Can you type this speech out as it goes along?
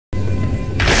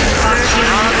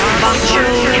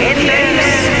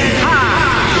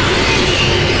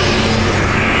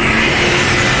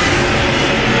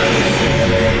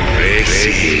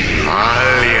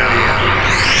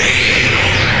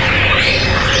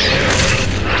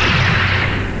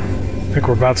I think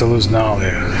we're about to lose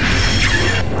Nalia.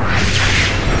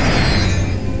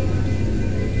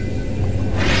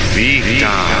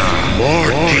 Vita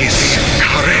mortis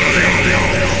careno.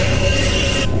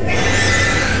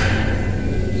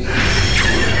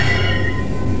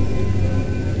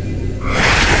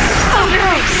 Oh no!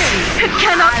 It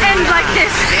cannot end like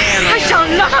this! I shall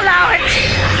not allow it!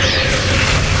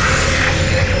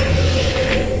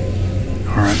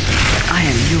 Alright. I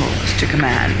am yours to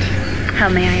command. How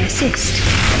may I assist?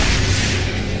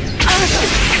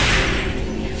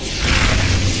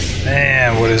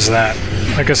 Man, what is that?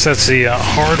 I guess that's the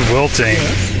hard wilting.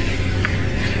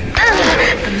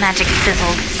 The magic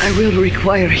fizzled. I will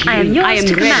require healing. I am yours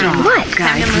to command. What?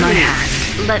 Guides my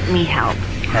hand. Let me help.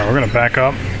 Alright, we're gonna back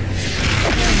up.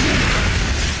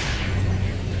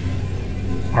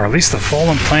 Or at least the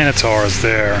fallen planetar is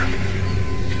there.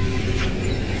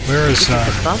 Where is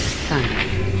Above sun.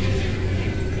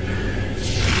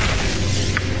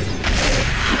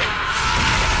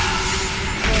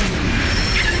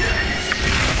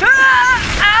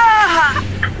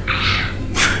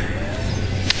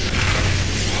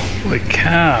 Holy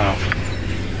cow.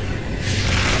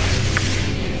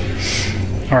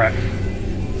 Alright.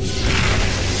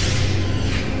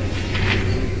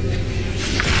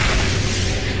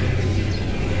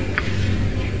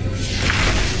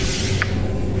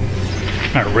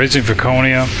 Alright, raising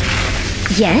Viconia.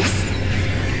 Yes?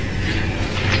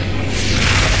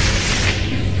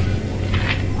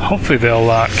 Hopefully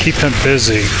they'll keep him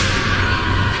busy.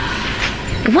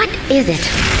 What is it?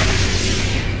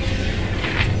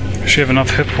 She have enough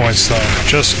hit points though.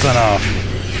 Just enough.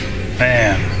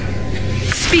 Man.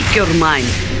 Speak your mind.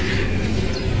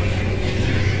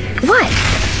 What?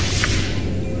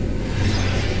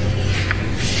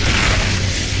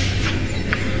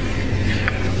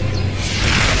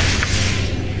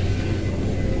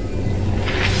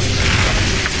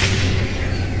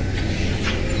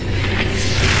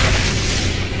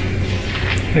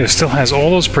 It still has all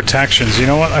those protections. You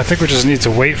know what? I think we just need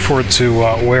to wait for it to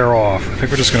wear off. I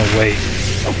think we're just going to wait.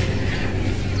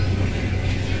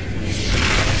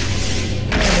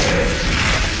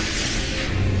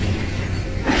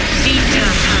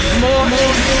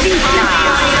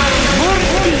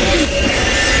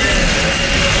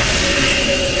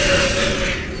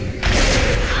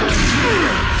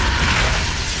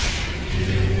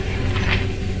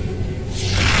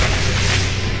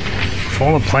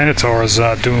 Fallen Planetar is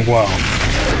doing well.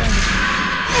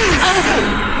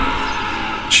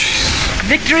 Jeez.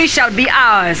 Victory shall be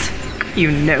ours. You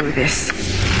know this.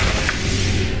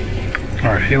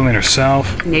 Alright, healing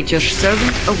herself. Nature's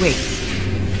servant awaits.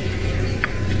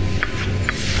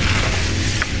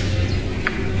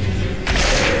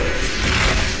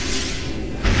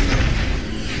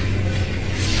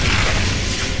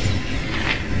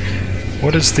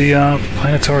 What is the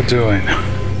Planetar doing?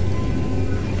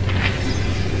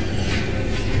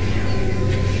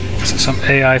 Some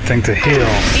AI thing to heal.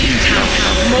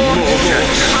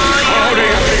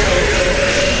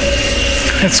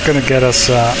 It's gonna get us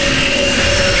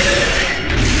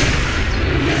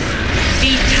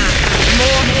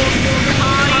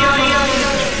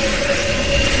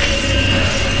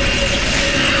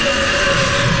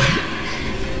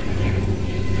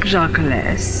Jacques.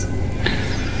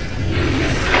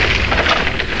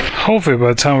 hopefully by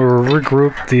the time we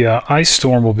regroup the ice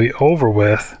storm will be over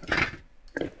with.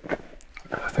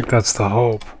 I think that's the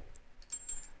hope.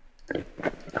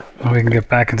 And we can get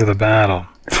back into the battle.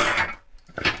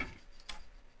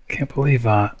 Can't believe he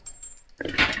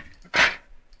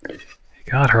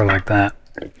got her like that.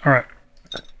 Alright.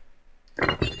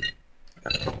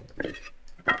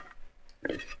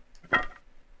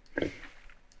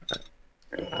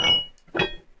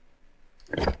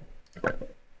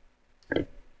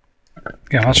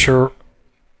 Yeah, I'm not sure.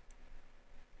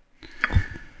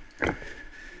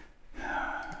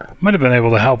 Might have been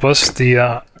able to help us,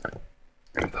 those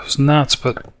nuts,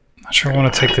 but I'm not sure I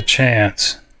want to take the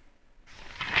chance.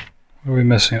 What are we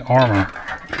missing? Armor.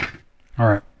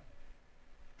 Alright.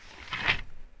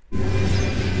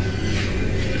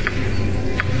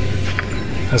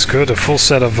 That's good. A full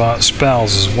set of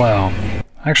spells as well.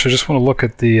 I actually just want to look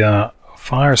at the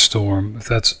Firestorm, if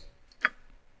that's...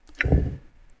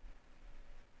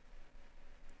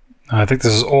 I think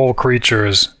this is all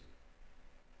creatures.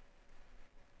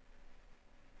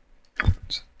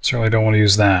 Certainly don't want to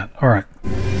use that. Alright.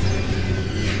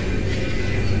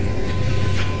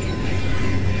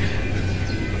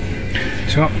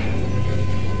 So,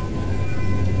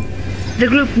 The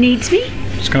group needs me?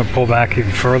 just gonna pull back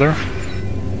even further.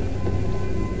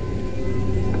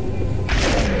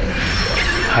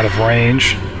 Out of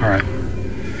range. Alright.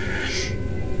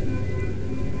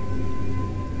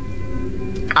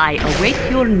 I await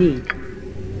your need.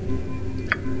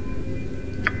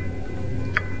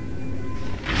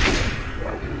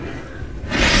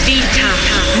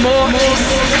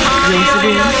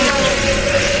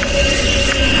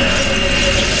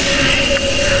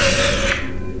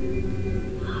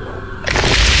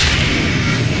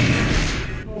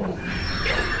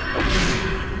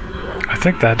 I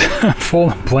think that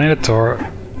fallen planetor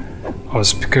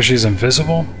was because she's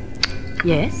invisible.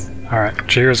 Yes? Alright,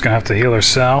 Jira's gonna have to heal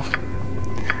herself.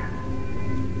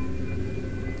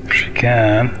 If she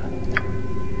can.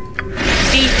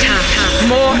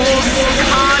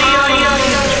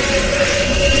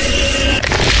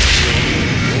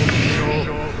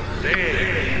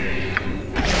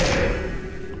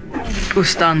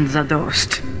 Ustanza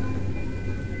dost.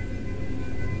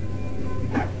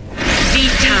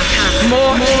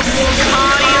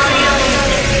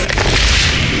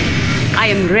 I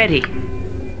am ready.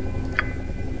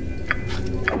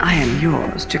 I am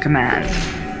yours to command.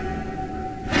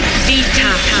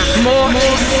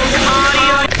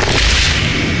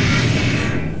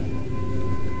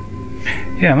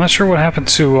 Yeah, I'm not sure what happened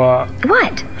to,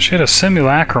 What? she had a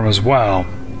simulacrum as well.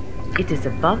 It is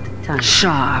about time.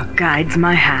 Shah guides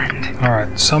my hand.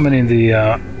 Alright, summoning the,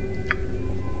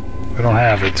 we don't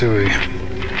have it, do we?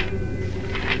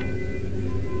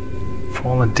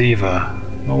 Fallen Diva.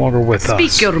 No longer with us.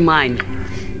 Speak your mind.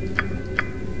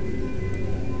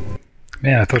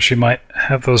 Man, I thought she might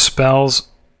have those spells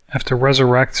after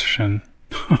resurrection.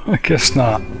 I guess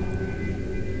not.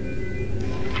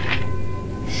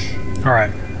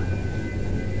 Alright.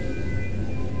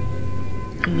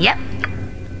 Yep.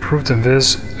 Improved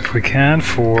invis if we can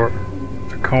for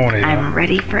Viconia. I'm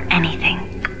ready for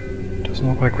anything. Doesn't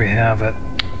look like we have it.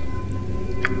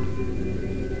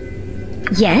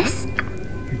 Yes?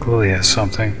 I think Lilly has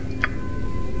something.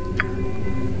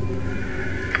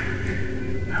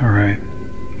 Alright.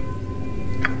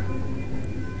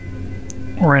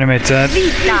 Reanimate that.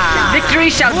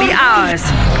 Victory shall be ours.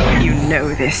 You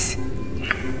know this.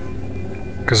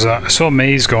 Because I saw a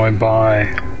maze going by.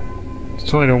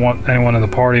 Totally don't want anyone in the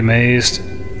party mazed.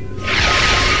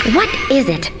 What is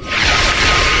it?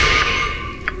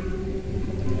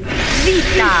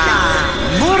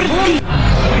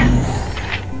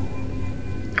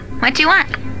 What do you want?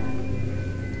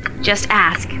 Just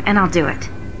ask, and I'll do it.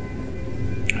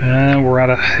 And we're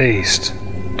out of haste.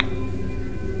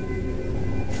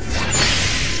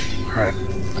 Alright.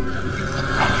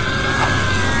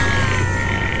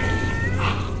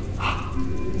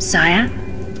 Saya?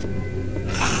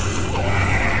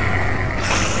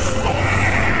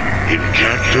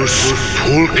 Incactus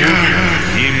pulca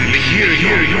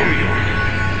imperio.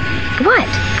 What?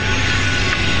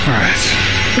 Alright.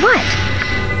 What?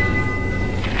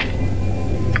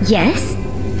 Yes?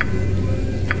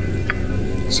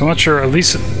 So I'm not sure, at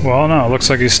least, well, no, it looks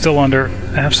like he's still under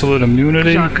absolute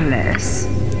immunity. Jacques.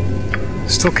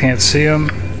 Still can't see him.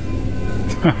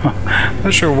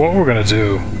 Not sure what we're gonna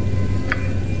do.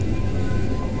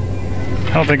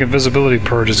 I don't think invisibility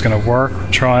purge is gonna work.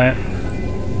 Try it.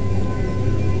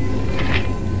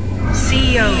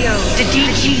 CEO, the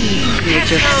DG. Let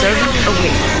your servant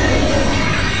await.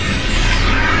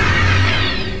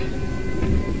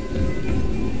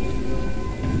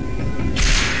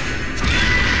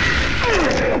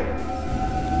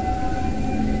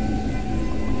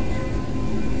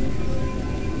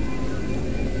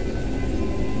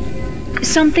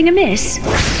 Something amiss?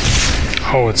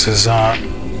 Oh, it's his,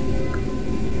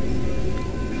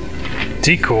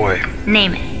 decoy.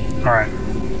 Name it. Alright.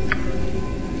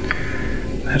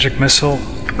 Magic missile.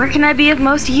 Where can I be of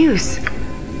most use?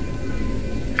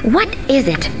 What is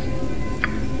it?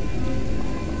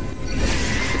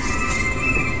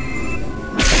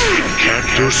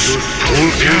 Incactus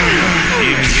pulca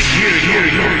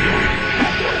imperio.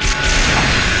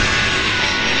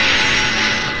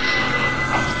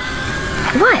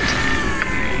 What?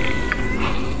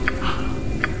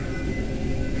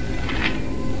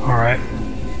 Alright.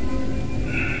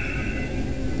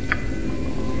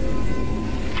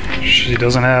 She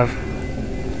doesn't have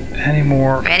any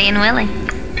more Ready and willing.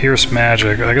 pierce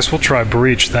magic. I guess we'll try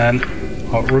breach then.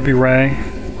 Oh, Ruby Ray.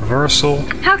 Reversal.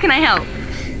 How can I help?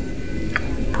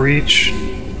 Breach.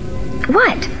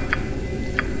 What?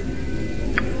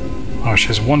 Oh, she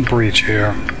has one breach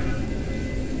here.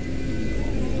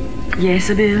 Yes,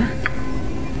 Abir.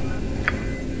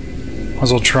 Might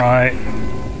as well try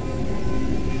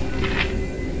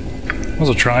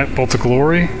Let's try it. Bolt of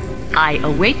Glory. I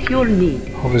await your need.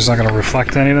 Hope he's not going to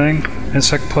reflect anything.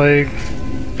 Insect Plague.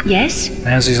 Yes?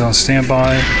 Nancy's on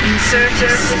standby.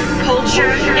 Insurtus,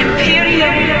 Culture, Imperium.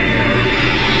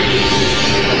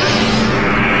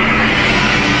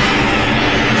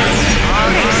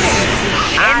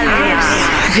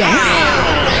 Yes?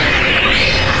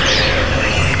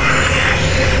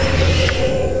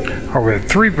 Alright, we have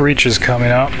 3 breaches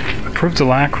coming up. Approved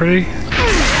Alacrity.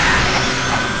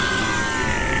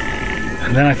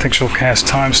 And then I think she'll cast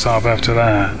Time Stop after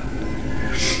that.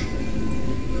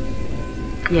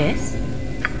 Yes?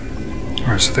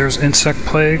 Alright, so there's Insect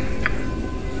Plague.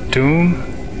 Doom.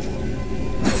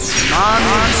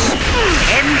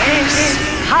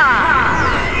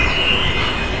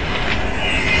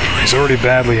 He's already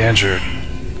badly injured.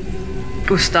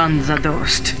 Ustanza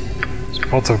Dost. It's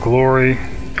Bolt of Glory.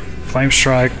 Flame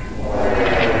Strike.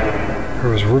 There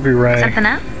was Ruby Ray. Something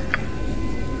up?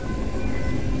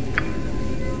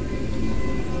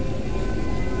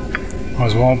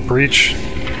 As well, Breach.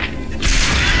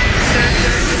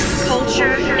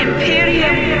 Culture,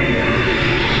 Imperium.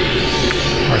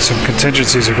 Alright, some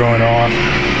contingencies are going on.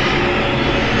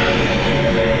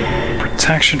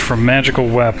 Protection from magical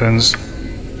weapons.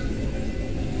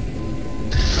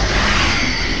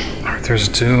 Alright, there's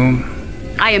Doom.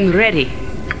 I am ready.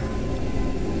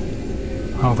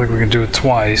 I don't think we can do it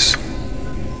twice. I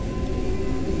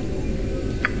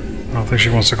don't think she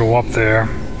wants to go up there.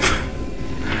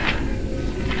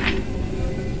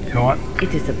 You know what?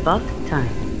 It is about time.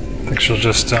 I think she'll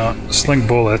just sling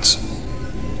bullets.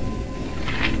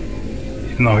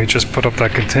 Even though he just put up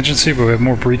that contingency, but we have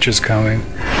more breaches coming.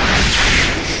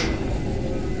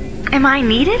 Am I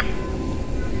needed?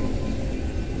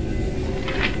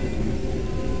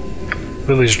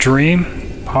 Lily's Dream.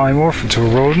 Polymorph into a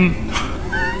rodent.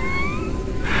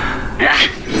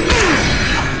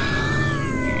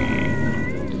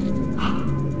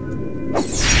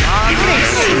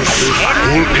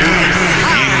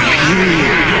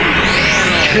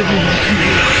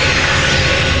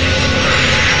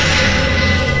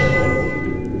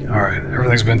 Alright,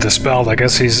 everything's been dispelled. I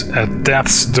guess he's at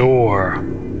death's door.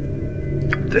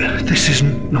 This is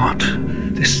not.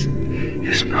 This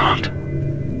is not.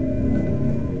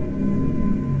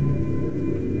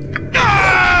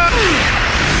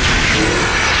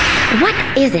 What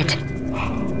is it?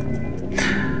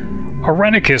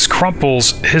 Irenicus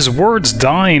crumples, his words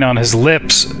dying on his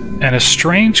lips, and a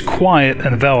strange quiet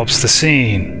envelops the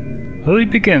scene. Lily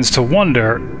begins to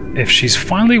wonder if she's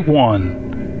finally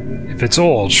won, if it's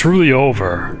all truly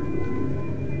over.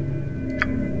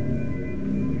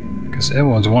 Because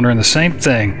everyone's wondering the same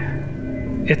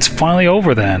thing. It's finally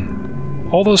over then.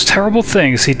 All those terrible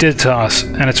things he did to us,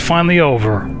 and it's finally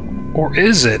over. Or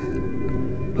is it?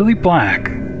 Lilly Black,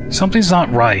 something's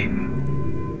not right.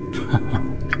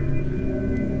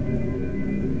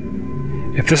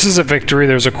 If this is a victory,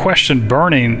 there's a question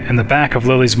burning in the back of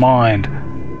Lily's mind.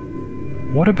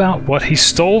 What about what he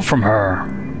stole from her?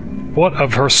 What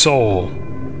of her soul?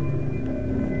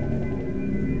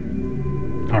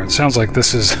 Alright, sounds like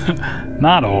this is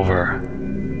not over.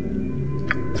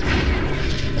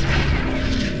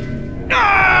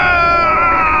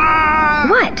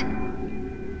 What?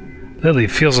 Lily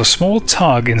feels a small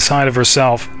tug inside of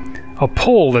herself, a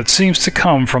pull that seems to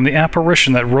come from the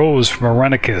apparition that rose from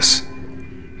Irenicus.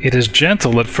 It is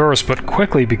gentle at first, but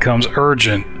quickly becomes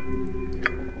urgent.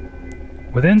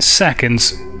 Within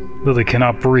seconds, Lily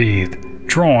cannot breathe.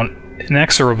 Drawn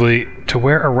inexorably to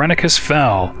where Irenicus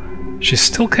fell, she's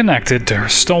still connected to her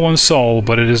stolen soul,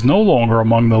 but it is no longer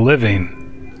among the living.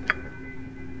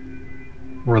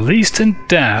 Released in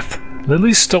death,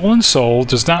 Lily's stolen soul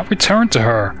does not return to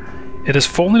her. It is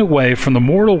falling away from the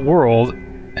mortal world,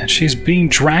 and she's being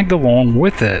dragged along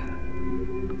with it.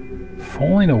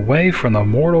 Falling away from the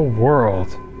mortal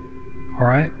world.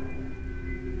 Alright,